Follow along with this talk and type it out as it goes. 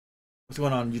What's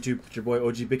going on YouTube? It's your boy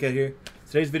OG Big Cat here.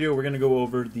 Today's video we're gonna go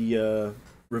over the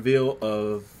reveal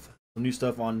of some new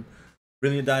stuff on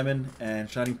Brilliant Diamond and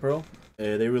Shining Pearl.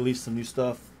 They released some new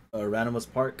stuff,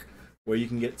 Ramanas Park, where you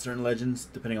can get certain legends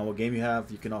depending on what game you have.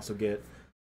 You can also get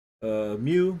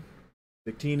Mew,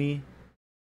 Victini,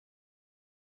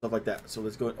 stuff like that. So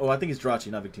let's go. Oh, I think it's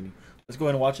Jirachi, not Victini. Let's go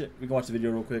ahead and watch it. We can watch the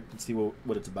video real quick and see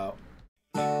what it's about.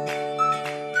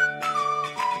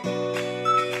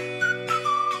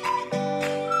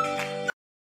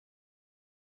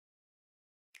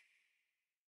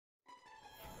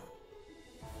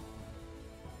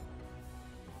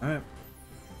 Alright.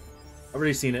 I've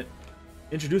already seen it.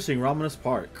 Introducing Ramanas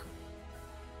Park.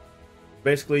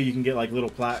 Basically, you can get like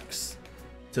little plaques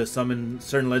to summon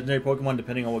certain legendary Pokemon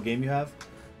depending on what game you have.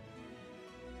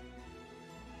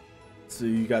 So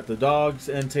you got the dogs,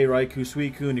 Entei, Raikou,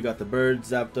 Suicune. You got the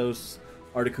birds, Zapdos,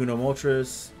 Articuno,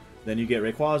 Moltres. Then you get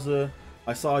Rayquaza.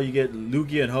 I saw you get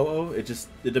Lugia and Ho-Oh. It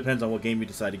depends on what game you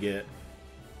decide to get.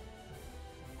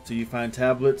 So you find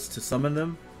tablets to summon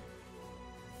them.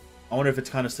 I wonder if it's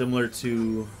kind of similar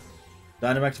to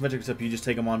Dynamax Adventure, except you just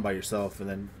take them on by yourself, and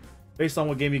then based on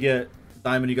what game you get,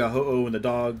 Diamond you got Ho-Oh and the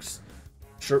dogs,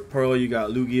 Pearl you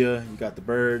got Lugia, you got the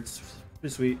birds,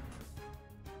 pretty sweet.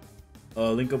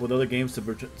 Link up with other games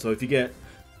so if you get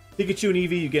Pikachu and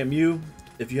Eevee, you get Mew.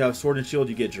 If you have Sword and Shield,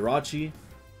 you get Jirachi,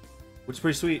 which is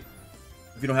pretty sweet.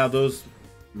 If you don't have those,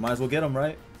 you might as well get them,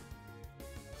 right?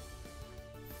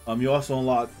 You also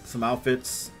unlock some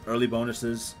outfits, early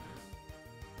bonuses.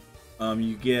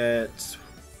 You get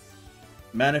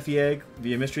Manaphy Egg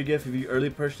via Mystery Gift if you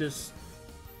early purchase.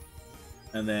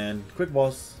 And then Quick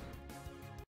Balls.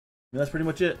 And that's pretty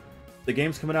much it. The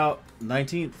game's coming out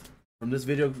 19th. From this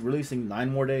video releasing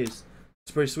 9 more days.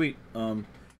 It's pretty sweet. In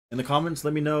the comments,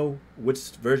 let me know which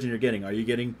version you're getting. Are you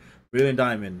getting Brilliant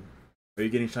Diamond? Are you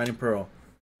getting Shining Pearl?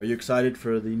 Are you excited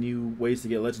for the new ways to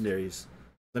get legendaries?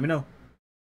 Let me know.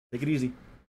 Take it easy.